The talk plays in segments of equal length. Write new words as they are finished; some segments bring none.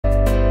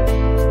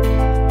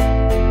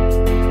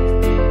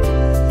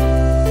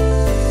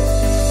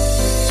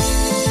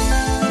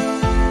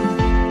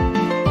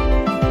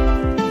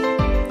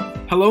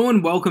Hello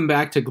and welcome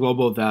back to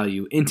Global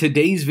Value. In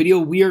today's video,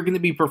 we are going to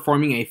be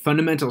performing a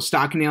fundamental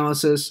stock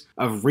analysis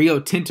of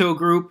Rio Tinto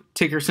Group,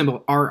 ticker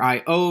symbol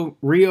RIO,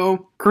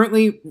 RIO.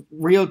 Currently,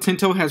 Rio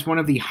Tinto has one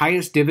of the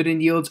highest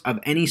dividend yields of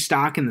any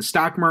stock in the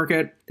stock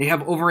market. They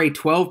have over a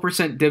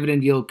 12%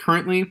 dividend yield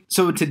currently.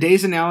 So in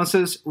today's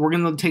analysis, we're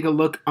going to take a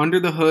look under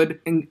the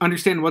hood and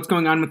understand what's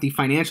going on with the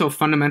financial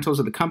fundamentals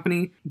of the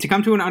company to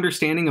come to an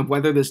understanding of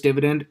whether this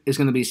dividend is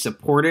going to be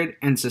supported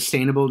and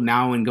sustainable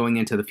now and going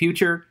into the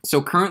future.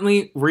 So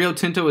currently, Rio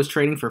Tinto is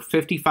trading for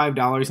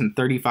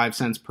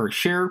 $55.35 per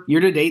share.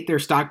 Year to date, their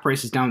stock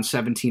price is down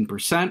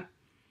 17%.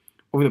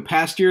 Over the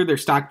past year, their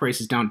stock price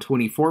is down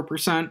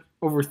 24%.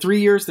 Over 3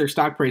 years, their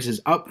stock price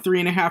is up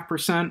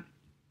 3.5%.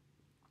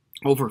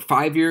 Over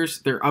 5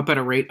 years, they're up at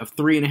a rate of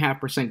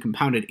 3.5%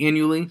 compounded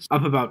annually,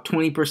 up about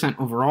 20%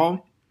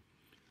 overall.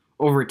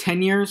 Over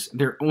 10 years,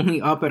 they're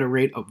only up at a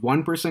rate of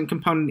 1%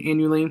 compounded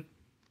annually.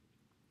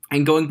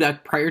 And going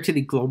back prior to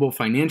the global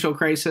financial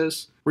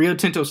crisis, Rio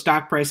Tinto's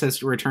stock price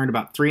has returned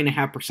about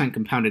 3.5%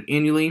 compounded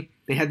annually.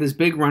 They had this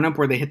big run-up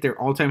where they hit their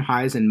all-time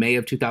highs in May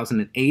of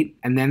 2008,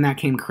 and then that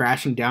came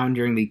crashing down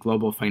during the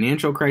global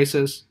financial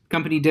crisis. The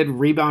company did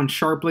rebound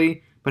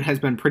sharply, but has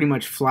been pretty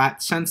much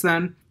flat since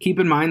then. Keep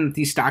in mind that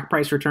these stock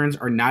price returns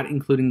are not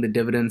including the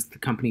dividends the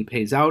company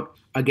pays out.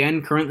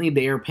 Again, currently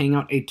they are paying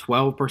out a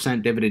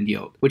 12% dividend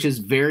yield, which is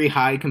very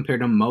high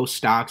compared to most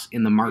stocks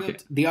in the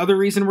market. The other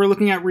reason we're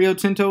looking at Rio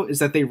Tinto is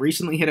that they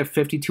recently hit a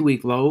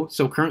 52-week low,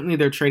 so currently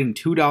they're trading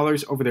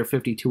 $2 over their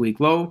 52-week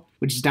low,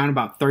 which is down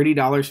about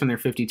 $30 from their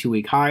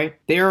 52-week high.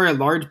 They are a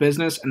large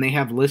business and they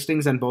have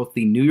listings on both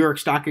the New York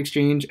Stock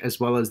Exchange as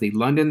well as the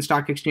London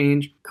Stock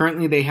Exchange.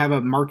 Currently they have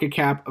a market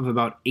cap of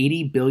about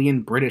 80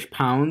 billion British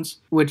pounds,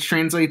 which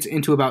translates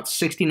into about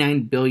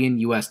 69 billion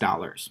US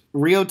dollars.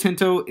 Rio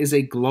Tinto is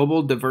a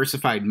global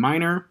diversified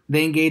miner.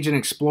 They engage in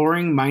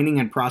exploring, mining,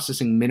 and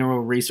processing mineral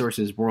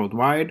resources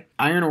worldwide.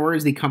 Iron ore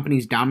is the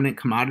company's dominant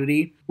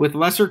commodity, with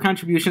lesser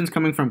contributions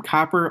coming from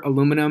copper,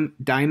 aluminum,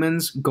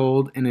 diamonds,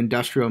 gold, and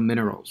industrial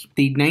minerals.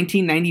 The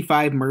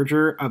 1995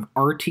 merger of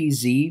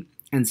RTZ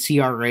and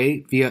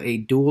CRA via a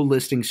dual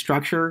listing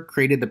structure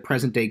created the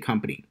present-day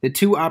company. The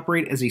two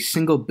operate as a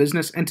single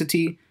business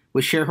entity,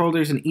 with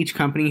shareholders in each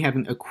company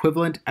having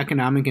equivalent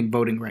economic and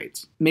voting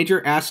rights.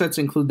 Major assets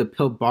include the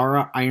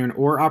Pilbara iron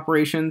ore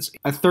operations,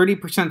 a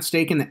 30%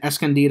 stake in the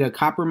Escondida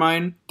copper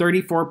mine,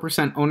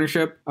 34%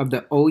 ownership of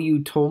the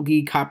Oyu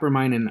Tolgoi copper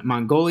mine in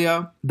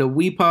Mongolia, the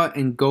Weipa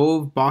and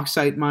Gove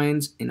bauxite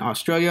mines in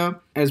Australia,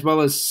 as well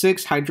as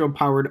 6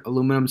 hydro-powered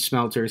aluminum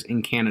smelters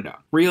in Canada.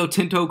 Rio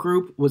Tinto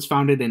Group was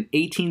founded in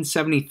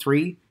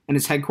 1873 and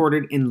is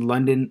headquartered in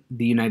London,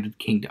 the United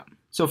Kingdom.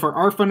 So for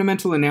our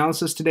fundamental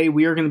analysis today,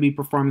 we are going to be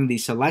performing the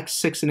Select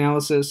 6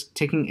 analysis,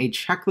 taking a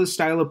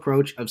checklist-style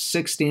approach of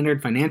 6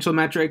 standard financial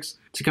metrics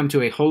to come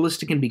to a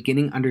holistic and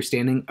beginning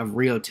understanding of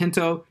Rio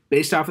Tinto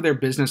based off of their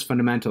business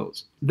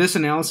fundamentals. This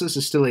analysis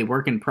is still a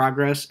work in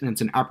progress, and it's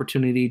an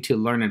opportunity to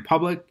learn in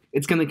public.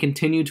 It's going to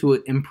continue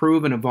to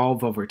improve and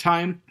evolve over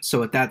time. So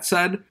with that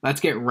said,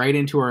 let's get right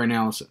into our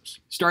analysis.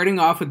 Starting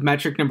off with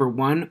metric number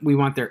 1, we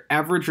want their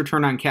average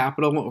return on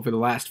capital over the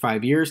last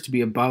 5 years to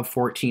be above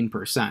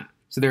 14%.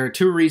 So there are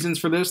 2 reasons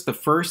for this. The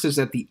first is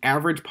that the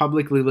average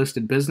publicly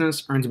listed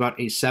business earns about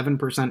a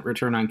 7%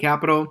 return on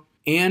capital.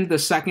 And the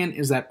second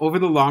is that over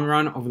the long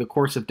run, over the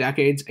course of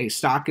decades, a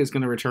stock is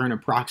going to return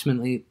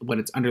approximately what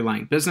its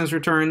underlying business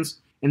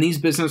returns. And these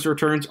business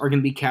returns are going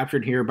to be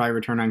captured here by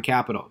return on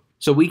capital.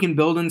 So we can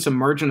build in some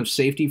margin of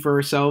safety for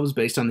ourselves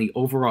based on the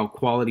overall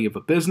quality of a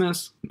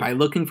business by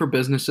looking for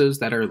businesses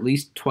that are at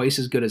least twice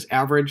as good as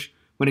average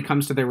when it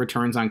comes to their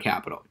returns on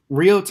capital.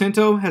 Rio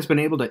Tinto has been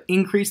able to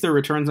increase their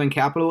returns on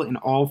capital in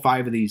all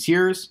 5 of these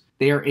years.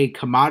 They are a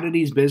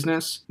commodities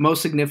business,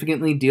 most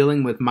significantly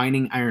dealing with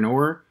mining iron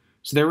ore.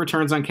 So their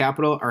returns on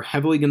capital are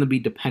heavily going to be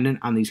dependent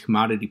on these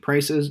commodity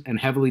prices and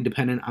heavily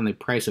dependent on the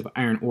price of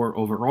iron ore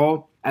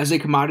overall. As a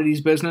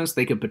commodities business,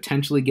 they could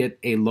potentially get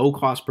a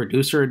low-cost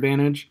producer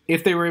advantage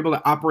if they were able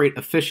to operate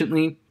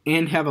efficiently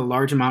and have a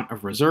large amount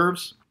of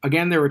reserves.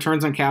 Again, their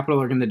returns on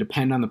capital are going to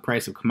depend on the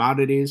price of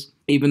commodities,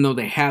 even though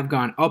they have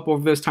gone up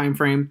over this time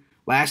frame.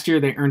 Last year,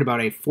 they earned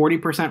about a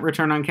 40%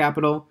 return on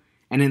capital,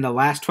 and in the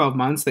last 12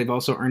 months, they've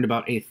also earned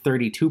about a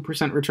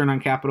 32% return on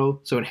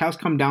capital. So it has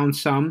come down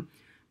some,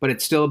 but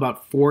it's still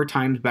about 4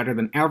 times better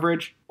than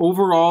average.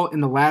 Overall, in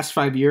the last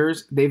 5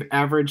 years, they've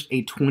averaged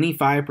a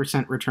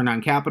 25% return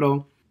on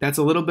capital. That's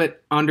a little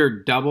bit under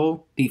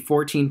double the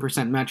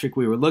 14% metric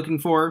we were looking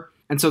for.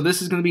 And so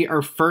this is going to be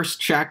our first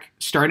check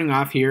starting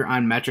off here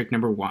on metric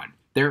number 1.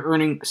 They're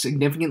earning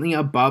significantly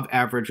above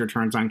average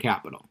returns on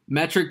capital.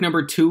 Metric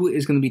number 2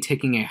 is going to be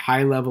taking a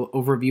high-level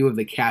overview of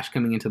the cash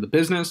coming into the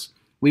business.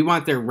 We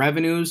want their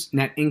revenues,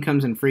 net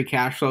incomes, and free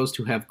cash flows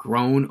to have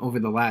grown over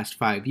the last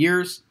 5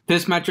 years.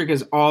 This metric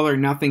is all or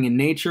nothing in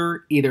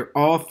nature. Either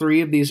all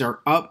 3 of these are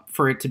up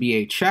for it to be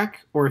a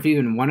check, or if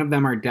even one of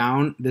them are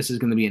down, this is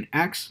going to be an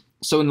X.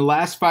 So in the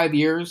last 5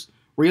 years,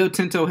 Rio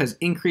Tinto has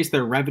increased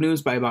their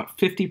revenues by about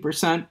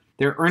 50%.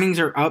 Their earnings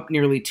are up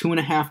nearly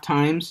 2.5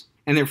 times,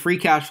 and their free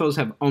cash flows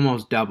have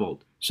almost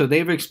doubled. So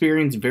they've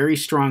experienced very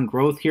strong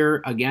growth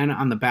here, again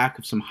on the back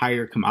of some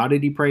higher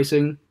commodity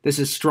pricing. This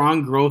is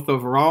strong growth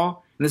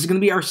overall. And this is going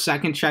to be our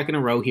second check in a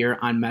row here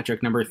on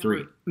metric number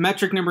 3.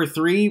 Metric number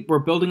 3, we're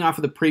building off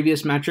of the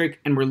previous metric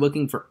and we're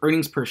looking for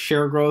earnings per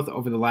share growth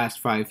over the last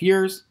 5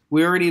 years.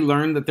 We already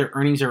learned that their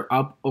earnings are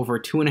up over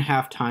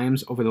 2.5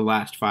 times over the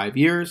last 5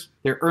 years.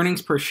 Their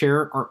earnings per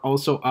share are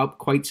also up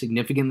quite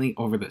significantly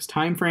over this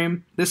time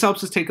frame. This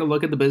helps us take a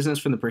look at the business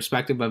from the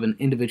perspective of an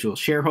individual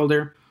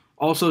shareholder.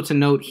 Also to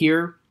note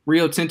here,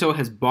 Rio Tinto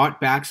has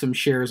bought back some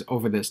shares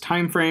over this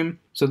time frame.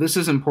 So this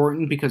is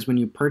important because when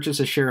you purchase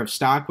a share of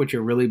stock, what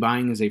you're really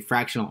buying is a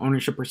fractional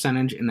ownership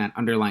percentage in that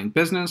underlying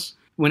business.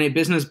 When a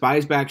business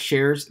buys back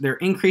shares, they're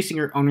increasing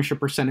your ownership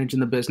percentage in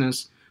the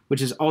business,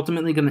 which is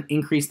ultimately going to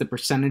increase the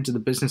percentage of the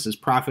business's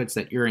profits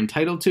that you're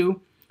entitled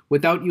to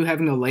without you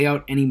having to lay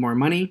out any more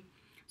money.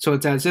 So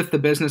it's as if the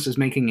business is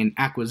making an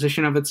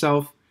acquisition of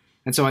itself.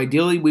 And so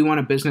ideally, we want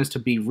a business to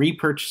be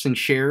repurchasing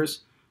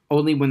shares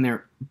only when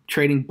they're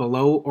trading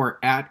below or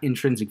at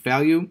intrinsic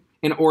value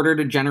in order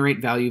to generate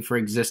value for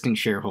existing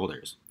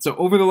shareholders. So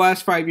over the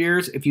last 5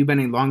 years, if you've been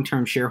a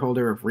long-term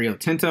shareholder of Rio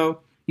Tinto,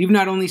 you've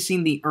not only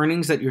seen the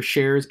earnings that your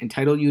shares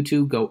entitle you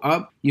to go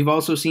up, you've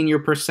also seen your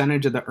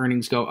percentage of the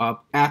earnings go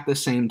up at the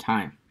same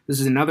time. This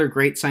is another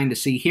great sign to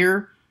see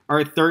here.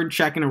 Our third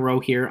check in a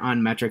row here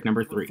on metric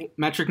number 3.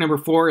 Metric number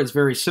 4 is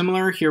very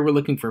similar. Here we're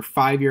looking for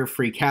 5-year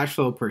free cash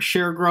flow per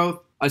share growth.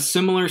 A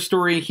similar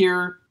story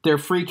here. Their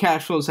free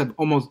cash flows have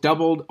almost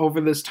doubled over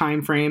this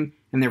time frame,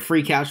 and their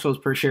free cash flows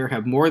per share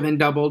have more than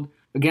doubled,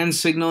 again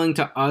signaling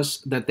to us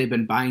that they've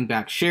been buying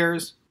back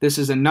shares. This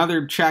is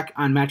another check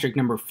on metric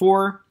number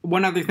 4.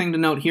 One other thing to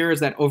note here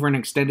is that over an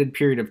extended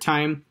period of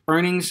time,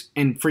 earnings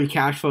and free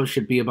cash flow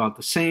should be about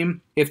the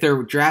same. If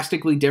they're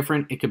drastically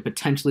different, it could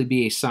potentially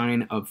be a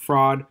sign of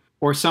fraud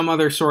or some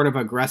other sort of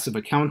aggressive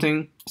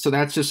accounting. So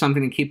that's just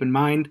something to keep in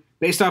mind.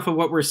 Based off of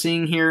what we're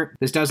seeing here,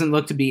 this doesn't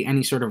look to be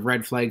any sort of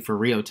red flag for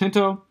Rio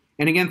Tinto.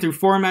 And again, through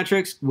 4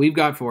 metrics, we've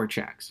got 4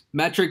 checks.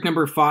 Metric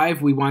number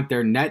 5, we want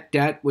their net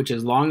debt, which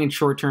is long and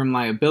short-term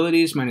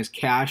liabilities minus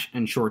cash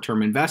and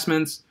short-term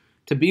investments,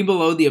 to be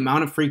below the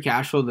amount of free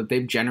cash flow that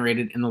they've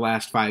generated in the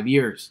last 5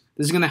 years.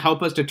 This is going to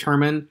help us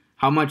determine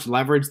how much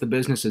leverage the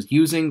business is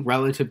using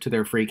relative to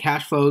their free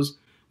cash flows.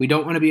 We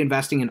don't want to be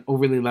investing in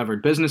overly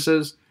levered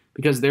businesses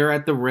because they're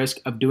at the risk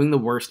of doing the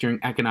worst during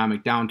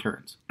economic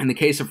downturns. In the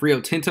case of Rio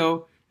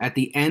Tinto, at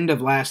the end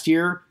of last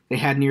year, they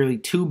had nearly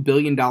 $2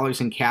 billion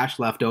in cash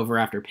left over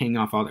after paying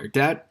off all their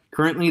debt.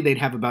 Currently, they'd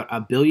have about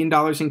 $1 billion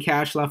in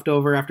cash left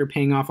over after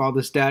paying off all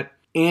this debt.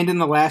 And in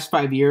the last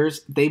 5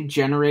 years, they've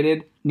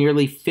generated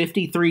nearly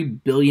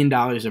 $53 billion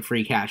of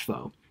free cash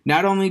flow.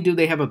 Not only do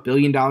they have $1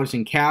 billion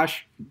in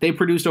cash, they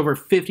produced over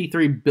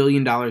 $53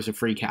 billion of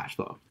free cash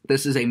flow.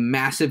 This is a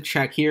massive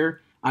check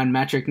here on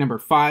metric number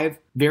 5.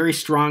 Very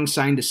strong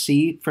sign to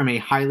see from a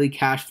highly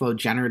cash flow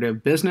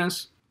generative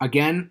business.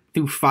 Again,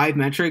 through 5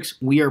 metrics,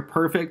 we are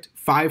perfect,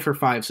 5 for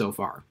 5 so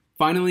far.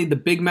 Finally, the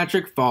big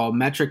metric fall,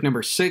 metric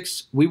number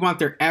 6, we want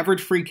their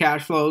average free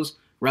cash flows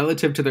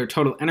relative to their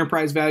total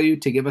enterprise value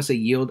to give us a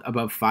yield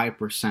above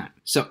 5%.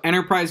 So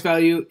enterprise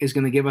value is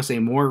going to give us a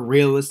more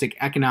realistic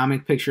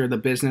economic picture of the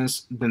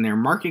business than their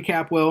market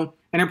cap will.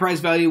 Enterprise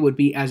value would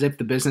be as if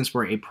the business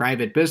were a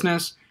private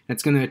business.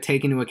 It's going to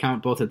take into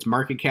account both its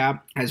market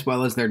cap as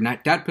well as their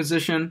net debt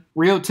position.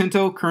 Rio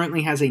Tinto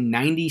currently has a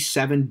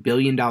 $97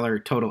 billion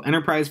total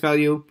enterprise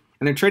value,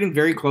 and they're trading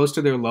very close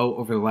to their low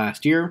over the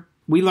last year.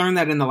 We learned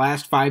that in the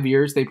last 5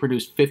 years, they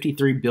produced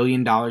 $53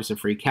 billion of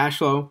free cash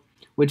flow,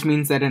 which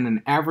means that in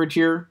an average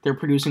year, they're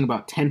producing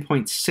about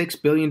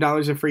 $10.6 billion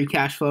of free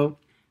cash flow.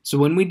 So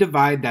when we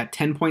divide that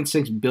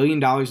 $10.6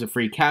 billion of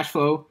free cash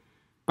flow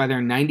by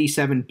their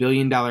 $97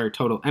 billion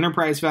total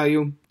enterprise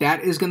value,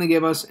 that is going to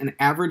give us an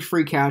average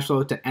free cash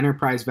flow to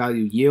enterprise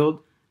value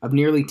yield of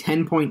nearly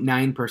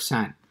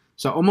 10.9%.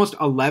 So almost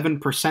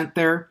 11%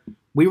 there.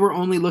 We were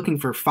only looking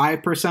for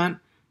 5%,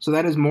 so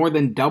that is more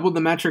than double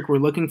the metric we're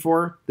looking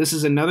for. This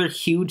is another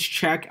huge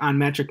check on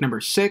metric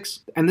number 6,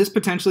 and this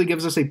potentially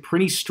gives us a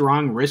pretty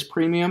strong risk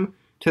premium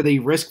to the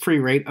risk-free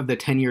rate of the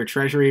 10-year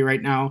treasury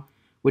right now,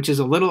 which is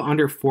a little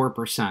under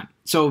 4%.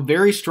 So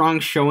very strong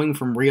showing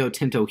from Rio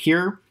Tinto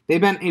here. They've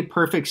been a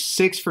perfect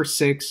 6 for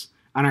 6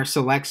 on our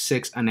Select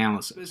 6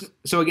 analysis.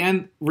 So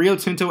again, Rio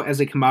Tinto as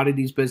a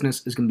commodities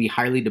business is going to be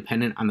highly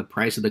dependent on the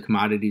price of the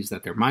commodities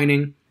that they're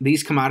mining.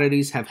 These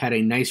commodities have had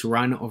a nice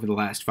run over the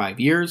last 5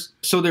 years,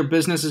 so their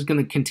business is going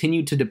to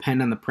continue to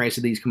depend on the price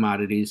of these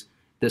commodities,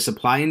 the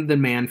supply and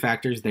demand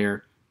factors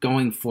there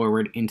going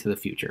forward into the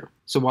future.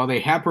 So while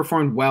they have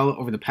performed well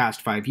over the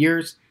past 5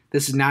 years,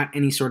 this is not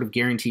any sort of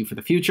guarantee for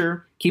the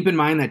future. Keep in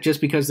mind that just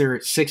because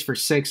they're 6 for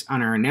 6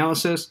 on our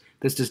analysis,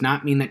 this does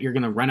not mean that you're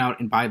going to run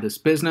out and buy this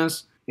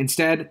business.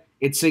 Instead,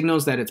 it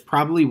signals that it's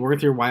probably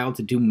worth your while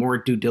to do more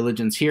due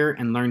diligence here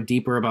and learn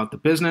deeper about the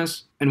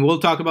business. And we'll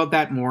talk about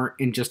that more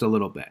in just a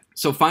little bit.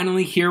 So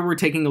finally, here we're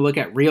taking a look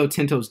at Rio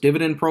Tinto's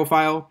dividend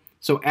profile.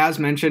 So as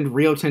mentioned,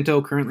 Rio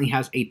Tinto currently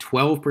has a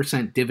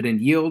 12%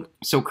 dividend yield.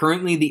 So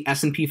currently the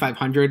S&P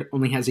 500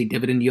 only has a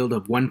dividend yield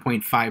of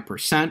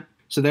 1.5%.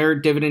 so their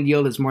dividend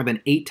yield is more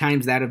than 8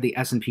 times that of the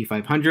S&P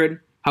 500.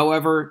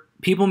 However,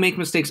 people make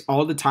mistakes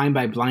all the time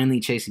by blindly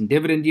chasing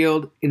dividend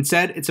yield.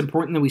 Instead, it's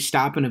important that we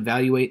stop and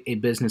evaluate a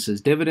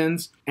business's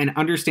dividends and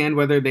understand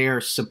whether they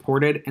are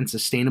supported and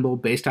sustainable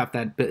based off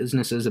that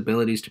business's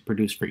abilities to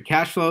produce free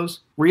cash flows.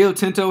 Rio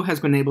Tinto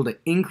has been able to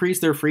increase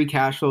their free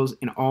cash flows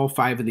in all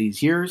 5 of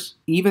these years.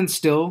 Even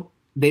still,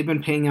 they've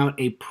been paying out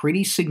a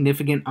pretty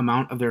significant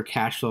amount of their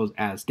cash flows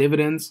as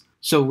dividends.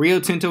 So Rio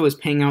Tinto is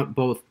paying out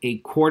both a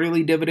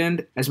quarterly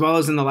dividend, as well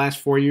as in the last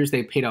 4 years,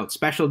 they paid out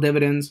special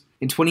dividends.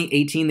 In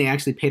 2018, they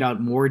actually paid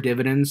out more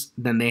dividends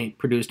than they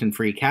produced in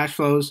free cash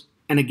flows.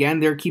 And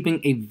again, they're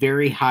keeping a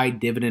very high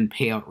dividend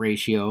payout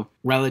ratio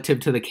relative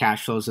to the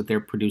cash flows that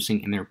they're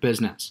producing in their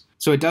business.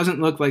 So it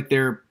doesn't look like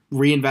they're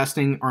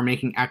reinvesting or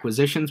making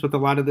acquisitions with a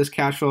lot of this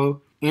cash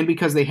flow. And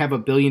because they have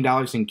 $1 billion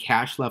in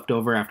cash left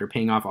over after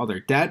paying off all their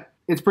debt,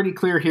 it's pretty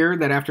clear here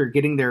that after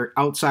getting their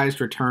outsized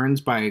returns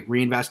by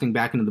reinvesting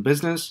back into the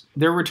business,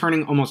 they're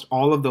returning almost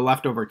all of the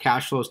leftover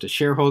cash flows to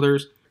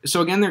shareholders.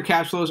 So again, their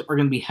cash flows are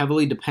going to be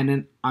heavily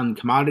dependent on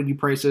commodity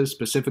prices,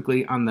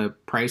 specifically on the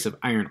price of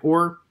iron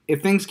ore.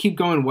 If things keep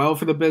going well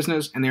for the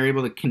business and they're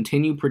able to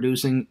continue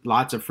producing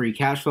lots of free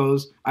cash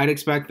flows, I'd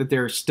expect that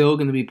they're still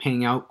going to be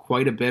paying out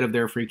quite a bit of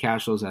their free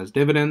cash flows as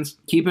dividends.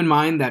 Keep in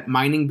mind that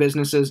mining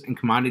businesses and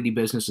commodity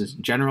businesses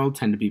in general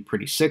tend to be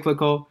pretty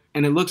cyclical,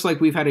 and it looks like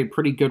we've had a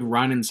pretty good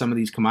run in some of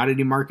these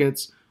commodity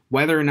markets.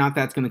 Whether or not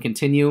that's going to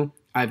continue,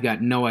 I've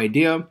got no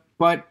idea.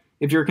 But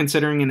if you're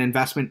considering an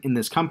investment in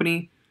this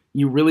company,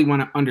 you really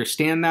want to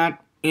understand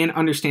that and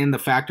understand the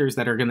factors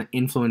that are going to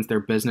influence their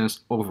business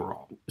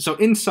overall. So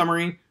in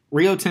summary,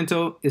 Rio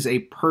Tinto is a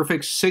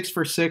perfect 6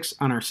 for 6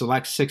 on our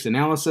Select 6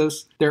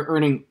 analysis. They're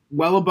earning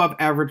well above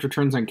average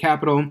returns on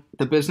capital.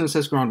 The business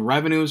has grown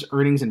revenues,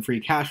 earnings, and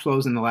free cash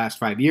flows in the last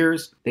 5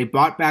 years. They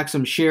bought back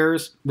some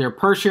shares. Their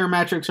per share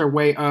metrics are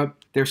way up.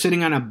 They're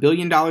sitting on $1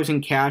 billion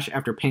in cash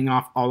after paying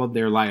off all of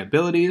their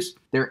liabilities.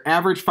 Their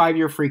average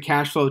 5-year free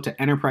cash flow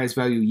to enterprise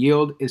value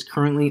yield is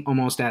currently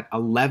almost at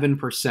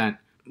 11%,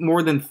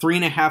 more than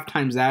 3.5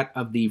 times that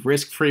of the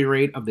risk-free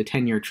rate of the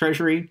 10-year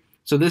treasury.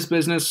 So this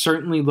business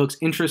certainly looks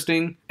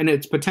interesting, and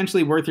it's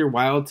potentially worth your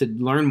while to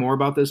learn more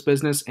about this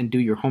business and do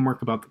your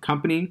homework about the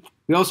company.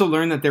 We also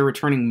learned that they're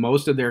returning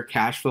most of their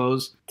cash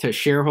flows to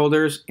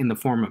shareholders in the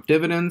form of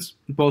dividends,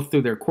 both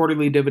through their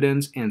quarterly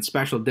dividends and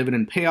special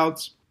dividend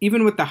payouts.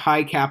 Even with the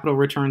high capital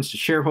returns to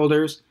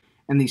shareholders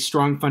and the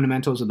strong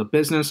fundamentals of the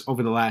business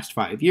over the last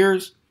 5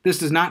 years, this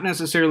does not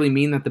necessarily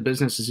mean that the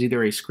business is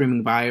either a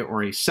screaming buy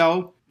or a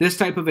sell. This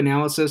type of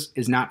analysis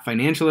is not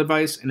financial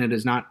advice, and it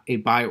is not a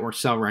buy or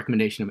sell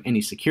recommendation of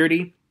any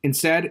security.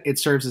 Instead, it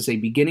serves as a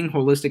beginning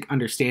holistic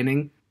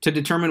understanding to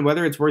determine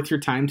whether it's worth your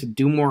time to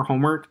do more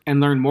homework and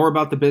learn more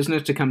about the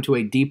business to come to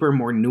a deeper,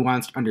 more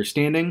nuanced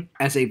understanding.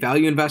 As a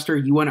value investor,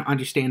 you want to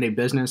understand a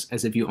business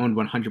as if you owned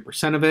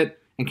 100% of it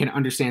and can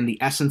understand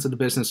the essence of the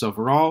business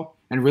overall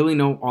and really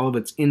know all of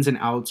its ins and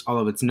outs, all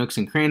of its nooks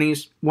and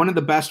crannies. One of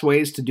the best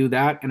ways to do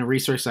that, and a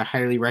resource I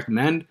highly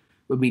recommend,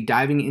 would be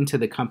diving into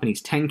the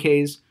company's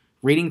 10Ks,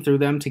 reading through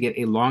them to get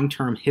a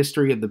long-term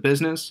history of the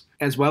business,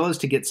 as well as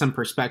to get some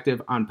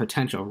perspective on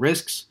potential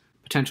risks,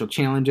 potential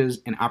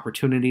challenges, and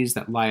opportunities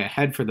that lie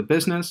ahead for the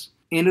business.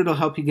 And it'll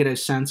help you get a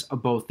sense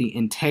of both the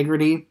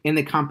integrity and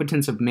the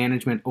competence of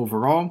management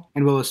overall,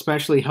 and will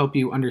especially help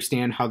you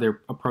understand how they're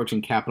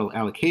approaching capital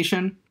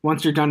allocation.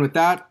 Once you're done with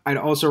that, I'd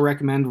also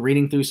recommend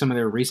reading through some of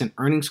their recent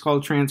earnings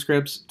call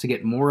transcripts to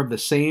get more of the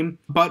same,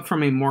 but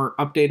from a more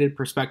updated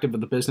perspective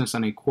of the business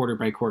on a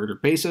quarter-by-quarter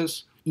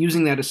basis,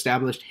 using that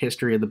established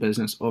history of the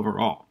business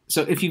overall.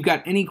 So if you've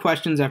got any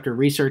questions after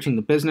researching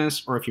the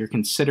business, or if you're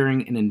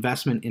considering an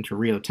investment into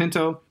Rio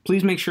Tinto,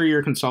 please make sure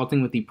you're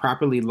consulting with the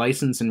properly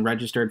licensed and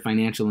registered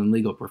financial and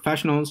legal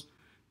professionals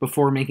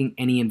before making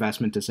any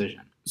investment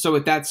decision. So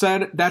with that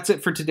said, that's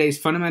it for today's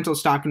fundamental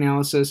stock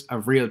analysis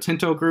of Rio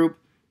Tinto Group,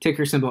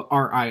 ticker symbol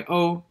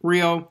RIO,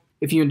 RIO.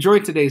 If you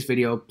enjoyed today's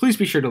video, please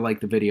be sure to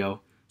like the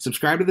video,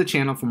 subscribe to the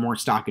channel for more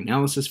stock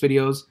analysis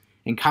videos,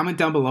 and comment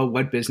down below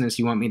what business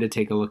you want me to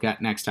take a look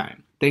at next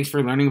time. Thanks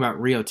for learning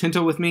about Rio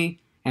Tinto with me,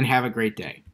 and have a great day.